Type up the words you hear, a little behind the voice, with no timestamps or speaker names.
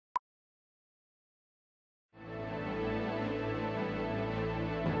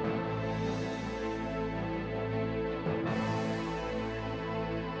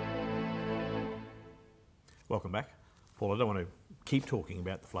Welcome back. Paul, I don't want to keep talking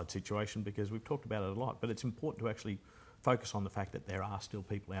about the flood situation because we've talked about it a lot, but it's important to actually focus on the fact that there are still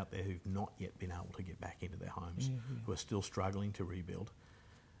people out there who've not yet been able to get back into their homes, who are still struggling to rebuild.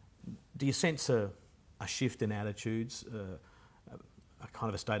 Do you sense a shift in attitudes, a kind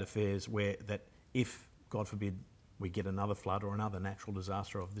of a state of affairs where that if, God forbid, we get another flood or another natural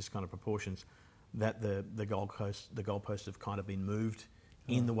disaster of this kind of proportions, that the goalposts have kind of been moved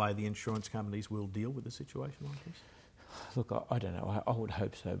in the way the insurance companies will deal with a situation like this? Look, I don't know. I would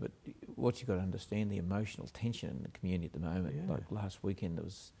hope so, but what you've got to understand, the emotional tension in the community at the moment. Yeah. Like last weekend, there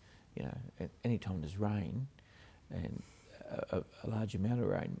was, at any time there's rain, and a large amount of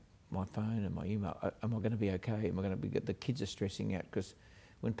rain, my phone and my email, am I going to be okay? Am I going to be good? The kids are stressing out because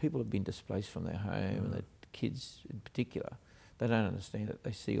when people have been displaced from their home, and the kids in particular, they don't understand it.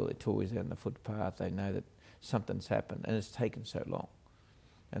 They see all their toys out on the footpath. They know that something's happened, and it's taken so long.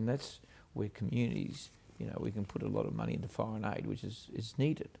 And that's where communities, we can put a lot of money into foreign aid, which is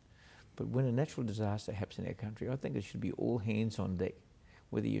needed. But when a natural disaster happens in our country, I think it should be all hands on deck,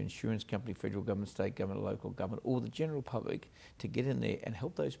 whether you're insurance company, federal government, state government, local government, or the general public, to get in there and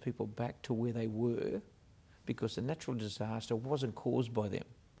help those people back to where they were, because the natural disaster wasn't caused by them.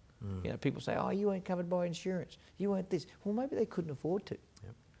 People say, oh, you weren't covered by insurance, you weren't this. Well, maybe they couldn't afford to.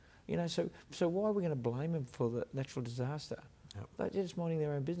 Yep. So why are we going to blame them for the natural disaster? Yep. They're just minding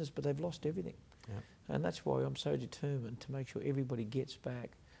their own business, but they've lost everything. Yep. And that's why I'm so determined to make sure everybody gets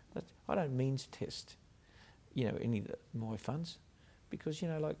back. I don't means test, any of my funds, because,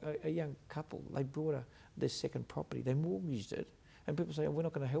 like a young couple, they bought their second property, they mortgaged it, and people say, oh, we're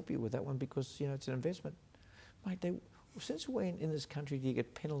not going to help you with that one because, it's an investment. Mate, since when in this country do you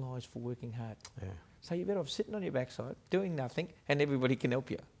get penalised for working hard? Yeah. So you're better off sitting on your backside, doing nothing, and everybody can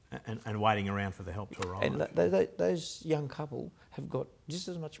help you. And waiting around for the help to arrive. And those young couple have got just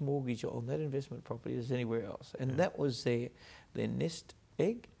as much mortgage on that investment property as anywhere else. And that was their nest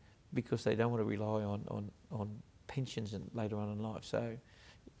egg, because they don't want to rely on pensions and later on in life. So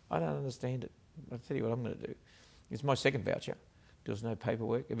I don't understand it. I'll tell you what I'm going to do. It's my second voucher. There was no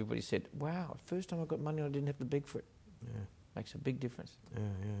paperwork. Everybody said, wow, first time I got money, I didn't have to beg for it. Yeah. Makes a big difference. Yeah.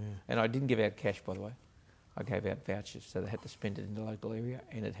 And I didn't give out cash, by the way. I gave out vouchers, so they had to spend it in the local area,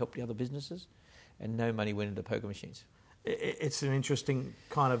 and it helped the other businesses, and no money went into poker machines. It's an interesting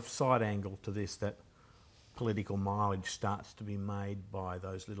kind of side angle to this, that political mileage starts to be made by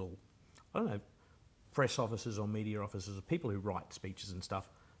those little, press officers or media officers, or people who write speeches and stuff,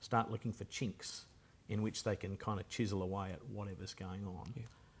 start looking for chinks in which they can kind of chisel away at whatever's going on. Yeah.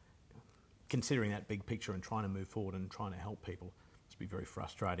 Considering that big picture and trying to move forward and trying to help people, it's be very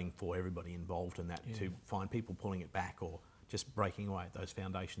frustrating for everybody involved in that, to find people pulling it back or just breaking away at those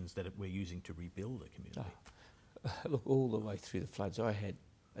foundations that we're using to rebuild the community. Look, all the way through the floods, I had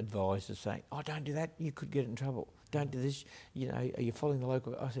advisors saying, oh, don't do that, you could get in trouble. Don't do this, are you following the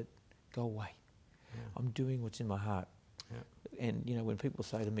local? I said, go away. Yeah. I'm doing what's in my heart. Yeah. And, when people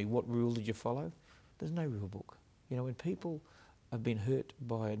say to me, what rule did you follow? There's no rule book. When people have been hurt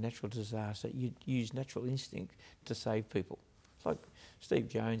by a natural disaster, you use natural instinct to save people. It's like Steve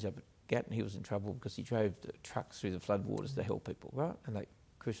Jones up at Gatton, he was in trouble because he drove the trucks through the floodwaters to help people, right? And they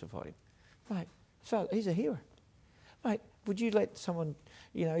crucified him. Mate, so he's a hero. Mate, would you let someone,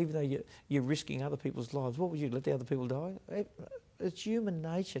 even though you're risking other people's lives, what would you let the other people die? It's human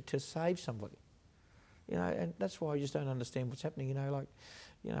nature to save somebody. And that's why I just don't understand what's happening.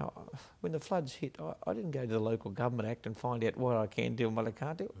 When the floods hit, I didn't go to the Local Government Act and find out what I can do and what I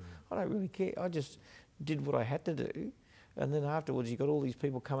can't do. I don't really care. I just did what I had to do. And then afterwards, you got all these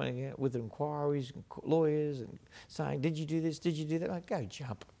people coming out with inquiries and lawyers and saying, did you do this? Did you do that? Like, go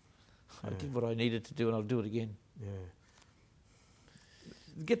jump. Yeah. I did what I needed to do, and I'll do it again. Yeah.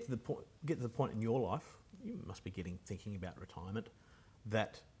 Get to the point in your life, you must be thinking about retirement,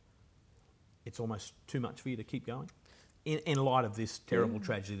 that it's almost too much for you to keep going. In light of this terrible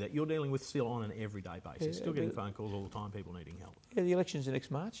tragedy that you're dealing with still on an everyday basis, still getting phone calls all the time, people needing help. Yeah, the election's the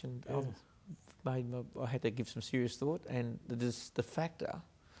next March, and I had to give some serious thought, and the factor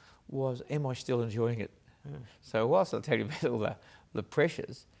was, am I still enjoying it? Yeah. So whilst I tell you about all the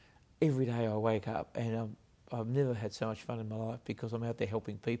pressures, every day I wake up and I've never had so much fun in my life, because I'm out there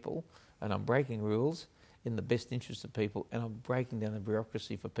helping people and I'm breaking rules in the best interest of people, and I'm breaking down the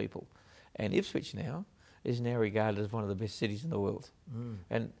bureaucracy for people. And Ipswich is now regarded as one of the best cities in the world.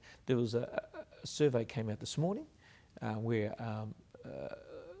 And there was a survey came out this morning where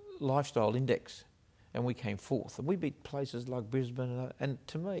lifestyle index, and we came fourth, and we beat places like Brisbane, and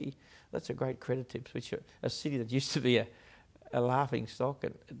to me that's a great credit to Ipswich, a city that used to be a laughing stock,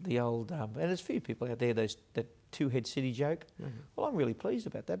 and the old and there's few people out there that two-head city joke. Well, I'm really pleased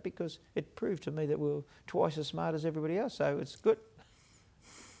about that because it proved to me that we're twice as smart as everybody else, so it's good.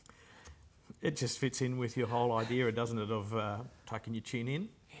 It just fits in with your whole idea, doesn't it, of tucking your chin in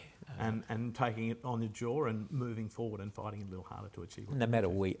and taking it on the jaw and moving forward and fighting a little harder to achieve. No matter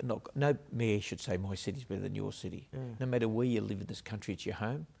where, no mayor should say my city's better than your city. Yeah. No matter where you live in this country, it's your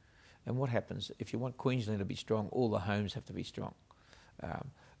home. And what happens, if you want Queensland to be strong, all the homes have to be strong.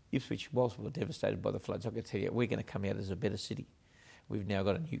 Ipswich, whilst we were devastated by the floods, I can tell you, we're going to come out as a better city. We've now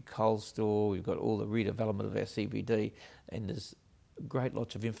got a new coal store, we've got all the redevelopment of our CBD, and there's great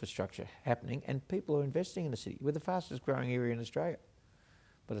lots of infrastructure happening, and people are investing in the city. We're the fastest growing area in Australia.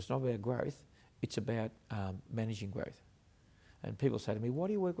 But it's not about growth, it's about managing growth. And people say to me, why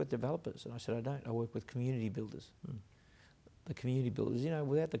do you work with developers? And I said, I don't, I work with community builders. The community builders,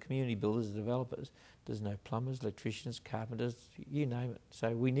 without the community builders, the developers, there's no plumbers, electricians, carpenters, you name it. So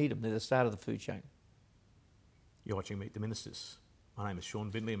we need them, they're the start of the food chain. You're watching Meet the Ministers. My name is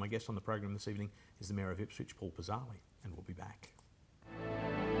Shaun Bindley and my guest on the program this evening is the Mayor of Ipswich, Paul Pisasale, and we'll be back.